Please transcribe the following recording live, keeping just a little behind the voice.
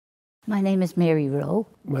My name is Mary Rowe.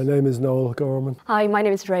 My name is Noel Gorman. Hi, my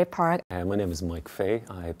name is Ray Park. My name is Mike Fay.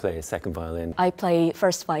 I play second violin. I play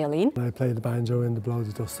first violin. I play the banjo in the Blow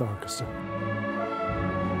the Dust Orchestra.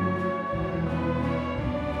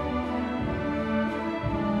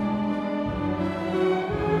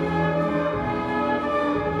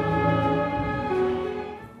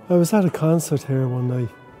 I was at a concert here one night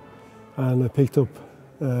and I picked up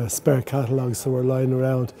spare catalogues that were lying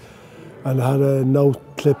around, and I had a note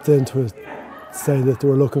clipped into it saying that they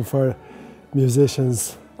were looking for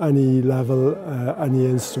musicians, any level, any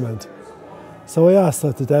instrument. So I asked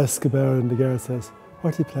at the desk about it, and the girl says,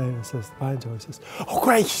 "What do you play?" I says, "The banjo." He says, "Oh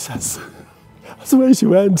great," she says. That's the way she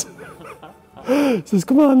went. She says,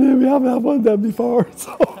 "Come on in, we haven't had one of them before."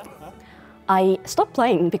 So. I stopped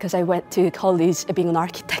playing because I went to college being an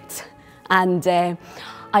architect, and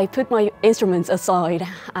I put my instruments aside,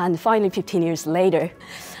 and finally 15 years later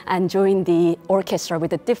and joined the orchestra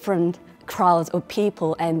with a different crowd of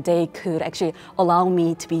people, and they could actually allow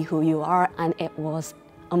me to be who you are, and it was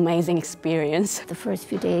an amazing experience. The first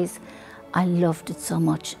few days I loved it so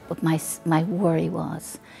much, but my worry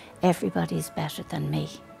was everybody's better than me.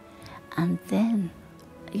 And then,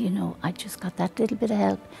 you know, I just got that little bit of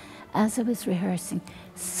help. As I was rehearsing,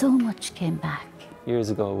 so much came back. Years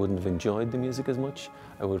ago I wouldn't have enjoyed the music as much.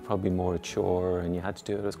 It would probably be more a chore, and you had to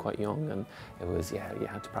do it. I was quite young, and it was, yeah, you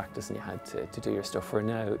had to practice and you had to do your stuff. For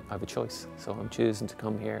now, I have a choice, so I'm choosing to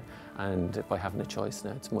come here, and by having a choice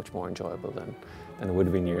now, it's much more enjoyable than it would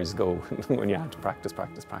have been years ago when you had to practice.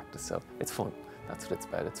 So it's fun. That's what it's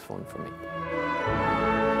about. It's fun for me.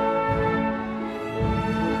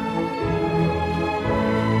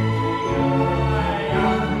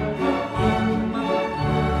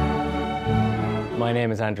 My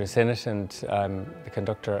name is Andrew Synnott, and I'm the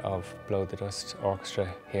conductor of Blow the Dust Orchestra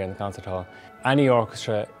here in the concert hall. Any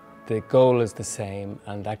orchestra, the goal is the same,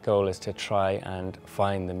 and that goal is to try and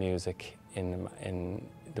find the music in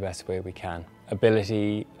the best way we can.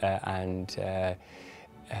 Ability and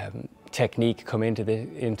technique come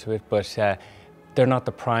into it, but they're not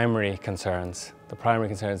the primary concerns. The primary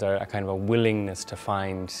concerns are a kind of a willingness to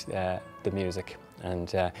find the music,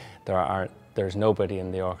 and there's nobody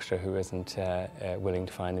in the orchestra who isn't willing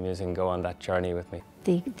to find the music and go on that journey with me.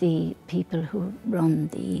 The people who run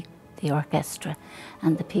the orchestra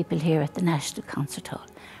and the people here at the National Concert Hall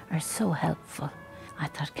are so helpful. I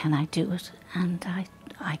thought, can I do it? And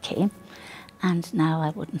I came, and now I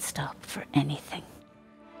wouldn't stop for anything.